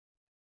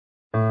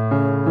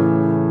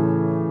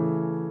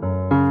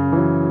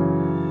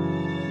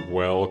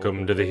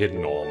Welcome to the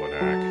Hidden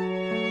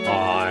Almanac.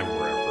 I'm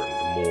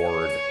Reverend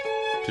Mord.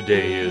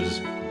 Today is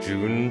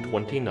June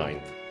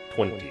 29th,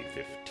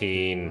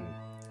 2015.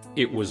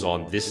 It was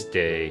on this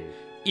day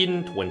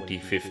in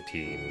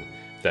 2015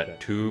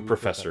 that two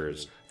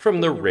professors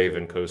from the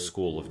Ravencoast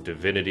School of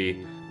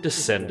Divinity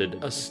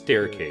descended a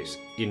staircase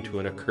into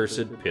an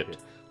accursed pit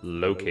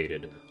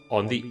located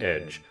on the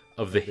edge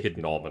of the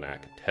Hidden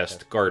Almanac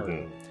test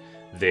garden.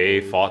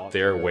 They fought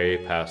their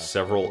way past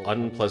several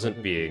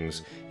unpleasant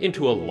beings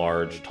into a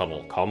large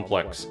tunnel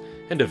complex,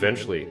 and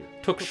eventually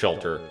took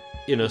shelter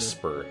in a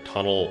spur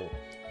tunnel.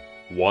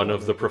 One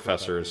of the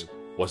professors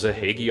was a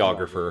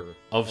hagiographer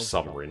of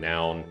some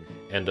renown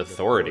and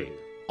authority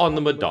on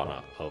the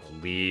Madonna of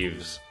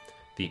Leaves.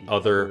 The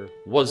other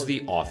was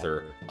the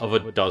author of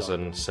a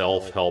dozen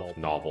self-help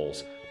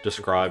novels,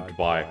 described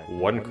by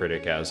one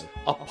critic as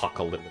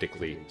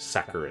apocalyptically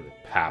saccharine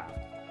pap.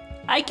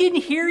 I can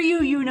hear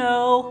you, you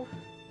know.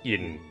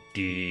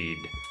 Indeed.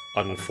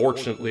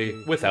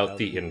 Unfortunately, without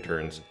the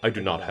interns, I do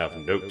not have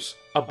notes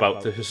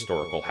about the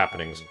historical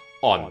happenings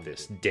on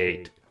this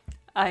date.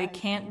 I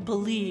can't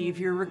believe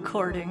you're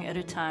recording at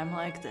a time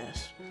like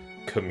this.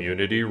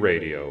 Community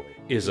radio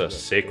is a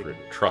sacred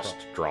trust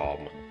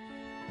drum.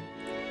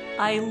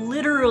 I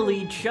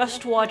literally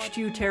just watched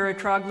you tear a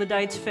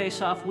troglodyte's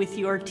face off with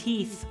your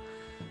teeth.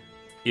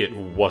 It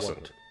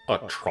wasn't a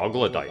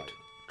troglodyte.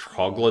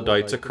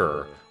 Troglodytes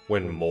occur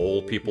when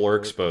mole people are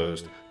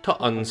exposed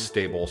to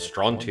unstable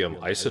strontium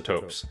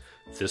isotopes.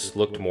 This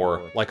looked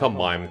more like a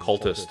mime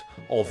cultist,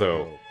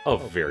 although a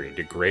very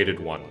degraded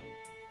one.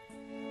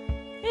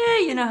 Yeah,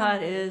 you know how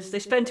it is. They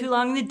spend too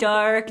long in the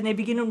dark, and they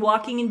begin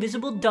walking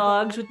invisible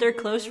dogs with their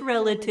close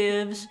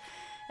relatives.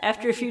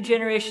 After a few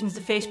generations,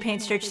 the face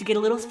paint starts to get a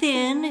little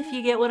thin, if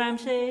you get what I'm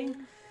saying.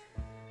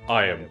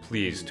 I am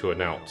pleased to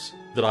announce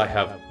that I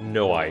have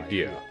no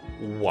idea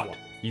what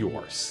you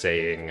are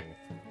saying.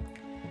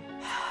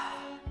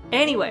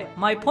 Anyway,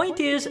 my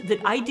point is that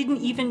I didn't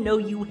even know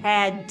you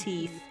had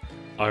teeth.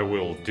 I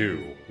will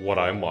do what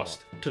I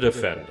must to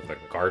defend the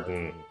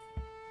garden.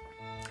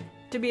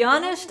 To be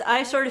honest,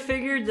 I sort of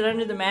figured that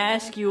under the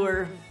mask you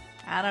were,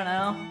 I don't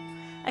know.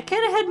 I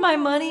kind of had my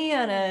money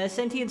on a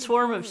sentient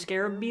swarm of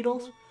scarab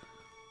beetles.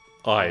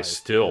 I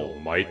still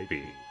might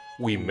be.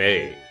 We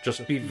may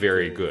just be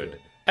very good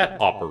at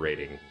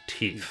operating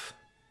teeth.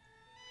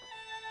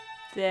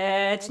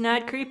 That's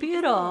not creepy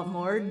at all,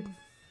 Mord.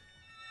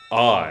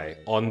 I,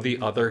 on the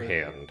other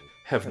hand,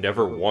 have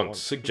never once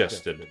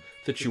suggested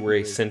that you were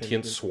a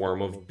sentient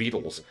swarm of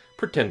beetles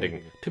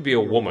pretending to be a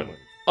woman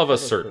of a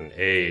certain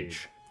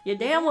age. You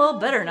damn well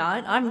better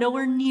not. I'm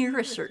nowhere near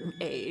a certain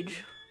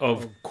age.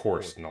 Of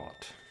course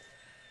not.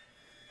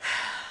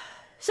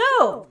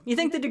 So, you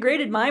think the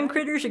degraded mime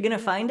critters are gonna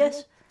find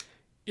us?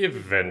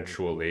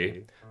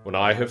 Eventually. When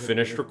I have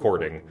finished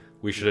recording,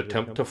 we should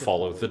attempt to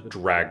follow the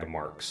drag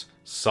marks.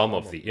 Some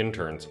of the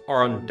interns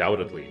are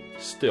undoubtedly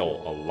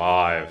still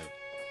alive.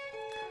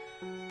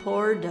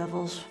 Poor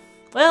devils.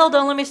 Well,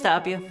 don't let me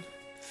stop you.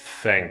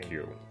 Thank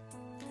you.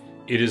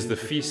 It is the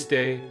feast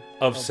day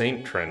of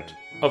St. Trent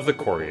of the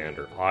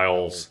Coriander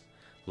Isles.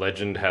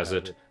 Legend has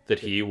it that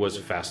he was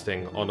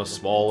fasting on a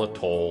small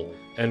atoll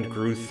and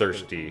grew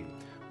thirsty,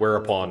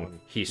 whereupon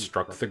he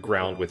struck the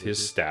ground with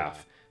his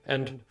staff,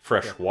 and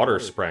fresh water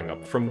sprang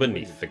up from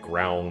beneath the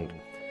ground.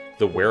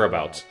 The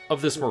whereabouts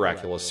of this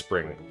miraculous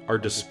spring are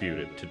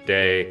disputed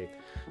today.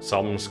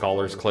 Some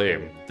scholars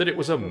claim that it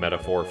was a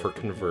metaphor for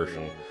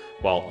conversion,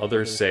 while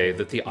others say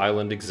that the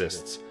island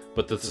exists,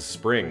 but that the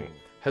spring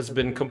has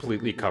been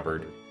completely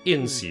covered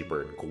in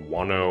seabird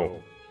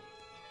guano.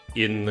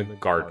 In the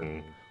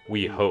garden,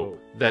 we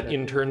hope that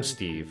intern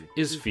Steve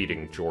is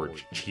feeding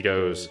George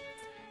Cheetos.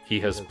 He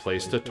has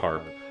placed a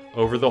tarp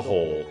over the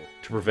hole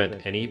to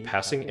prevent any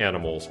passing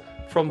animals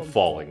from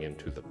falling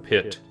into the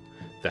pit.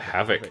 The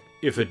havoc,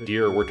 if a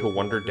deer were to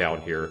wander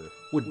down here,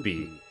 would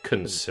be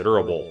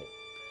considerable.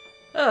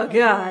 Oh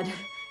God,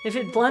 if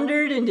it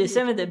blundered into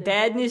some of the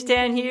badness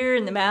down here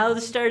and the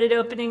mouths started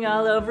opening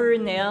all over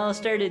and they all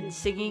started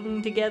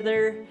singing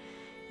together,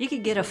 you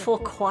could get a full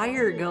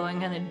choir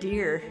going on a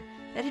deer.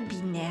 That'd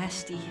be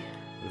nasty.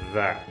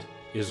 That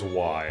is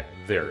why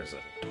there is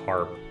a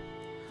tarp.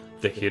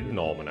 The Hidden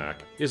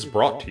Almanac is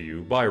brought to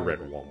you by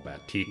Red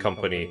Wombat Tea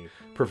Company,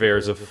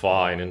 purveyors of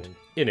fine and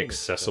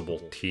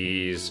inaccessible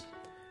teas.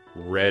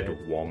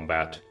 Red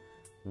Wombat,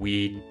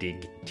 we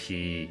dig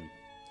tea.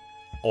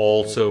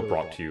 Also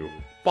brought to you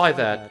by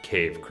that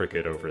cave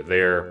cricket over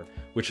there,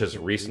 which has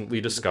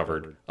recently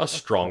discovered a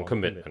strong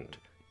commitment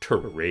to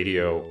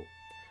radio.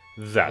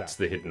 That's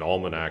the Hidden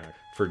Almanac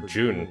for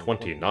June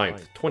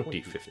 29th,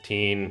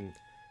 2015.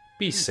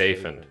 Be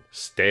safe and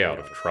stay out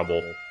of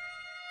trouble.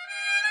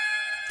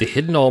 The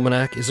Hidden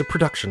Almanac is a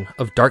production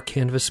of Dark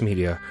Canvas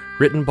Media,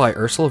 written by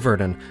Ursula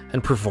Vernon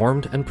and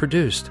performed and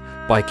produced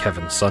by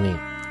Kevin Sonney.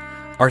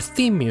 Our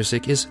theme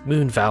music is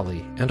Moon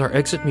Valley, and our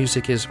exit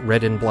music is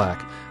Red in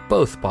Black,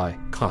 both by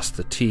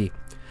Costa T.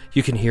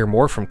 You can hear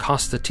more from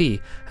Costa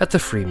T at the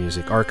Free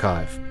Music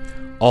Archive.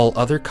 All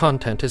other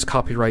content is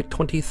copyright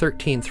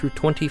 2013 through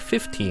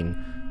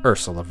 2015,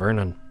 Ursula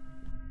Vernon.